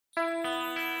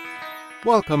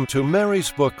Welcome to Mary's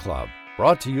Book Club,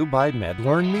 brought to you by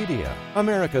MedLearn Media,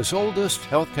 America's oldest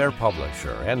healthcare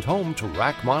publisher and home to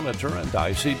Rack Monitor and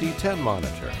ICD-10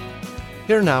 Monitor.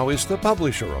 Here now is the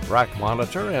publisher of Rack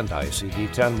Monitor and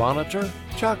ICD-10 Monitor,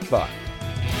 Chuck Buck.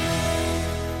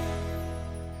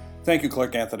 Thank you,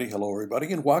 Clark Anthony. Hello,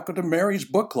 everybody, and welcome to Mary's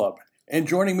Book Club. And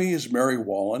joining me is Mary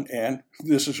Wallen, and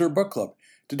this is her book club.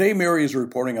 Today, Mary is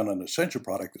reporting on an essential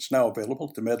product that's now available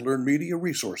at the MedLearn Media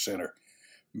Resource Center.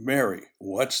 Mary,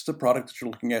 what's the product that you're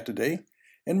looking at today?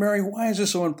 And Mary, why is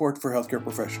this so important for healthcare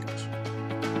professionals?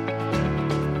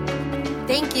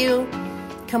 Thank you.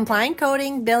 Compliant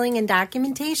coding, billing, and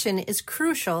documentation is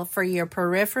crucial for your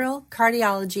peripheral,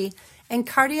 cardiology, and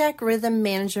cardiac rhythm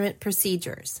management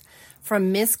procedures.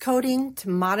 From miscoding to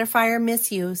modifier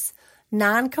misuse,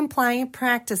 non-compliant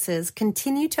practices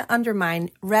continue to undermine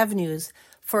revenues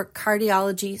for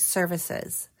cardiology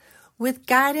services. With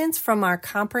guidance from our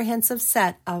comprehensive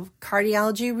set of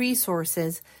cardiology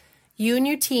resources, you and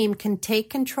your team can take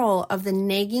control of the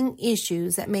nagging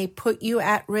issues that may put you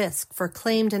at risk for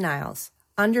claim denials,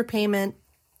 underpayment,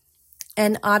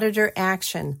 and auditor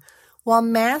action, while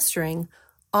mastering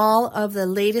all of the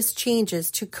latest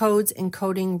changes to codes and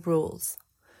coding rules.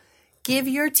 Give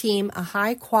your team a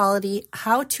high-quality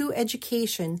how-to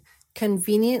education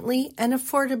conveniently and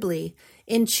affordably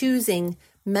in choosing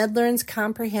MedLearn's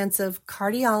comprehensive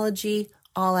cardiology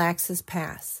all-access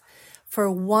pass.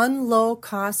 For one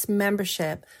low-cost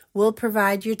membership, we'll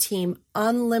provide your team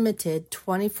unlimited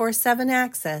 24/7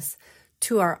 access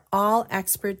to our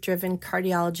all-expert-driven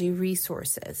cardiology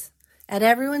resources. At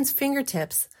everyone's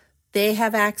fingertips, they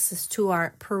have access to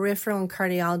our peripheral and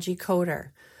cardiology coder,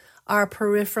 our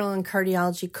peripheral and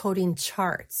cardiology coding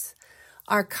charts,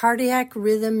 our cardiac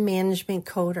rhythm management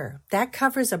coder. That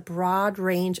covers a broad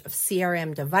range of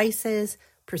CRM devices,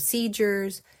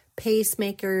 procedures,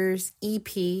 pacemakers,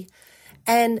 EP.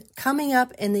 And coming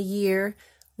up in the year,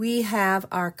 we have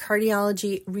our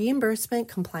cardiology reimbursement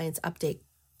compliance update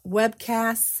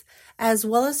webcasts, as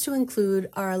well as to include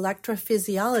our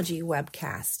electrophysiology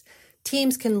webcast.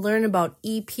 Teams can learn about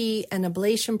EP and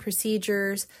ablation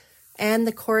procedures and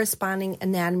the corresponding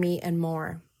anatomy and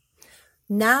more.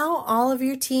 Now all of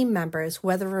your team members,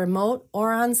 whether remote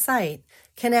or on-site,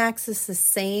 can access the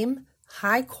same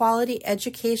high-quality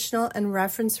educational and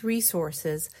reference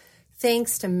resources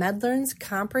thanks to MedLearn's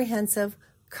comprehensive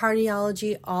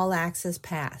Cardiology All-Access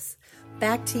Pass.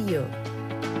 Back to you.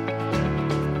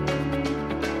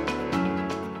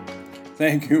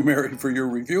 Thank you, Mary, for your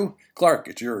review. Clark,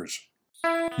 it's yours.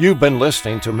 You've been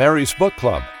listening to Mary's Book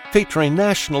Club, featuring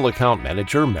National Account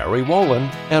Manager Mary Wallen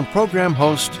and program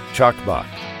host Chuck Buck.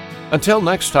 Until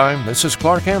next time, this is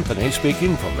Clark Anthony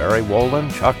speaking for Mary Wallen,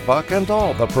 Chuck Buck, and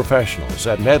all the professionals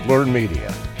at MedLearn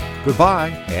Media. Goodbye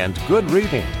and good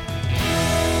reading.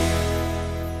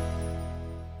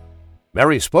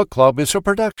 Mary's Book Club is a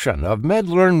production of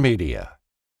MedLearn Media.